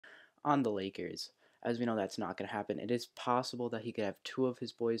on the Lakers. As we know, that's not going to happen. It is possible that he could have two of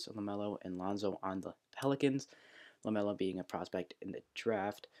his boys, LaMelo and Lonzo, on the Pelicans. LaMelo being a prospect in the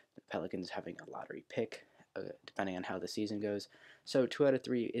draft, the Pelicans having a lottery pick, depending on how the season goes. So 2 out of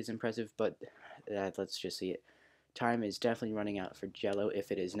 3 is impressive, but let's just see it. Time is definitely running out for Jello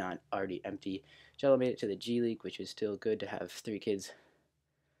if it is not already empty. Jello made it to the G League, which is still good to have 3 kids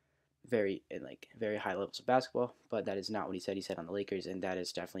very high levels of basketball, but that is not what he said. He said on the Lakers, and that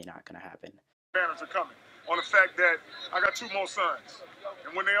is definitely not going to happen. Banners are coming on the fact that I got 2 more sons,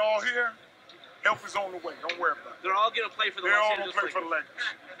 and when they all here, help is on the way. Don't worry about it. They're all going to play for the They're Los all going Angeles to play for the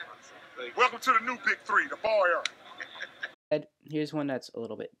Lakers. Welcome to the new Big Three, the Ball era. Here's one that's a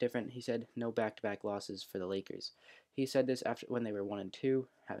little bit different. He said no back-to-back losses for the Lakers. He said this after when they were 1-2,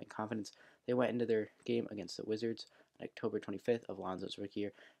 having confidence. They went into their game against the Wizards on October 25th of Lonzo's rookie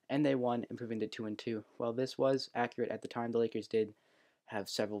year, and they won, improving to 2-2. While this was accurate at the time, the Lakers did have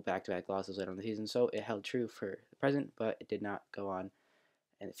several back-to-back losses later in the season, so it held true for the present, but it did not go on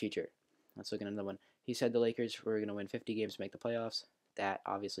in the future. Let's look at another one. He said the Lakers were going to win 50 games to make the playoffs. That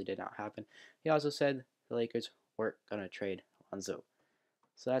obviously did not happen. He also said the Lakers weren't going to trade Lonzo.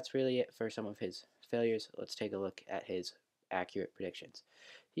 So that's really it for some of his failures. Let's take a look at his accurate predictions.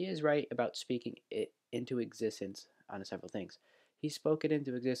 He is right about speaking it into existence on several things. He spoke it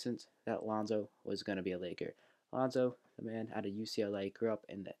into existence that Lonzo was going to be a Laker. Lonzo, the man out of UCLA, grew up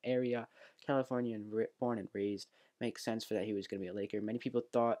in the area, California, and born and raised. Makes sense for that he was going to be a Laker. Many people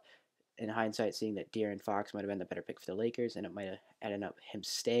thought, in hindsight, seeing that De'Aaron Fox might have been the better pick for the Lakers, and it might have ended up him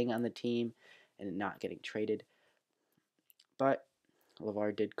staying on the team and not getting traded. But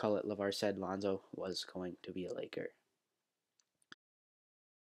Lavar did call it. Lavar said Lonzo was going to be a Laker.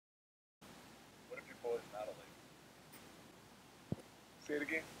 What if your boy is not a Laker? Say it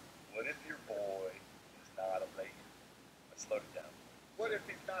again. What if your boy is not a Laker? Let's slow it down. What if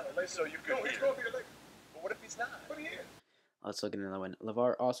he's not a Laker? So you could he's going to be a Laker. But what if he's not? But he is. Let's look at another one.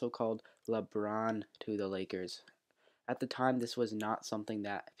 Lavar also called LeBron to the Lakers. At the time, this was not something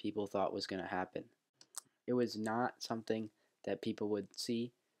that people thought was going to happen. It was not something that people would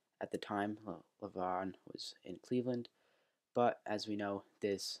see at the time. LeBron was in Cleveland, but as we know,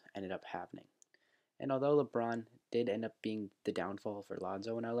 this ended up happening. And although LeBron did end up being the downfall for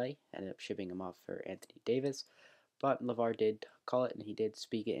Lonzo in LA, ended up shipping him off for Anthony Davis, but Lavar did call it, and he did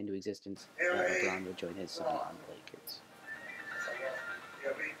speak it into existence that LeBron would join his son on the Lakers.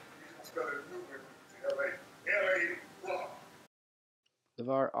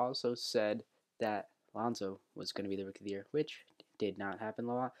 LaVar also said that Lonzo was going to be the Rookie of the Year, which did not happen.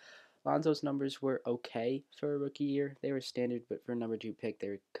 Lonzo's numbers were okay for a rookie year. They were standard, but for a number 2 pick, they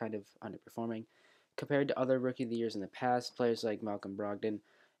were kind of underperforming. Compared to other Rookie of the Years in the past, players like Malcolm Brogdon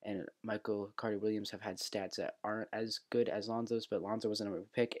and Michael Carter-Williams have had stats that aren't as good as Lonzo's, but Lonzo was a number 1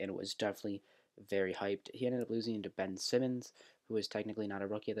 pick, and it was definitely very hyped. He ended up losing to Ben Simmons, who was technically not a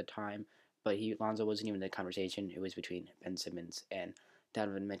rookie at the time, but Lonzo wasn't even in the conversation. It was between Ben Simmons and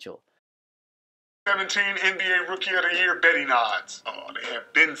Donovan Mitchell. 17 NBA Rookie of the Year betting odds. Oh, they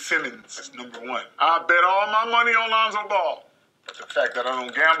have Ben Simmons as number 1. I bet all my money on Lonzo Ball. But the fact that I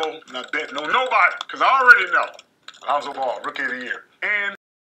don't gamble, I'm not betting on nobody, because I already know Lonzo Ball, Rookie of the Year. And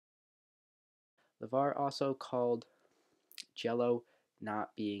LaVar also called Jello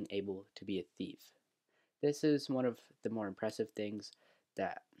not being able to be a thief. This is one of the more impressive things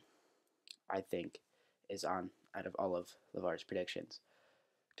that I think is out of all of LaVar's predictions.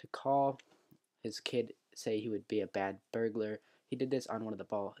 To call his kid say he would be a bad burglar. He did this on one of the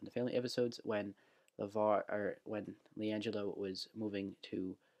Ball in the Family episodes when when LiAngelo was moving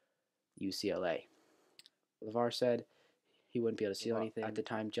to UCLA. LaVar said he wouldn't be able to steal anything. At the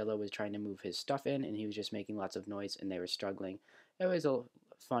time, Jello was trying to move his stuff in, and he was just making lots of noise, and they were struggling. It was a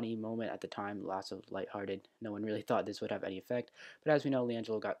funny moment at the time, lots of lighthearted. No one really thought this would have any effect, but as we know,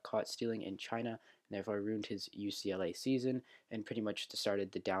 LiAngelo got caught stealing in China, and therefore ruined his UCLA season, and pretty much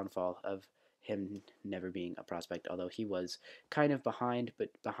started the downfall of him never being a prospect, although he was kind of behind, but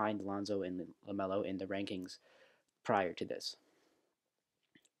behind Lonzo and LaMelo in the rankings prior to this.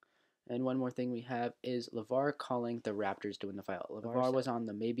 And one more thing we have is LaVar calling the Raptors to win the final. LaVar was on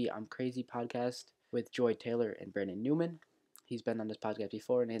the Maybe I'm Crazy podcast with Joy Taylor and Brandon Newman. He's been on this podcast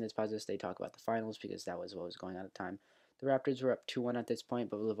before, and in this podcast they talk about the finals because that was what was going on at the time. The Raptors were up 2-1 at this point,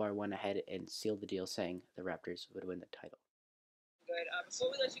 but LaVar went ahead and sealed the deal, saying the Raptors would win the title. Good. Before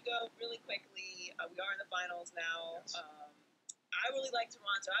we let you go, really quickly, we are in the finals now. I really like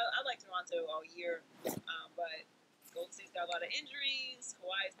Toronto. I like Toronto all year, but Golden State's got a lot of injuries.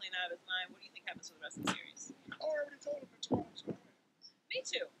 Kawhi's playing out of his mind. What do you think happens for the rest of the series? I already told him that Toronto's going to win. Me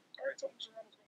too. I already told him Toronto's going to win.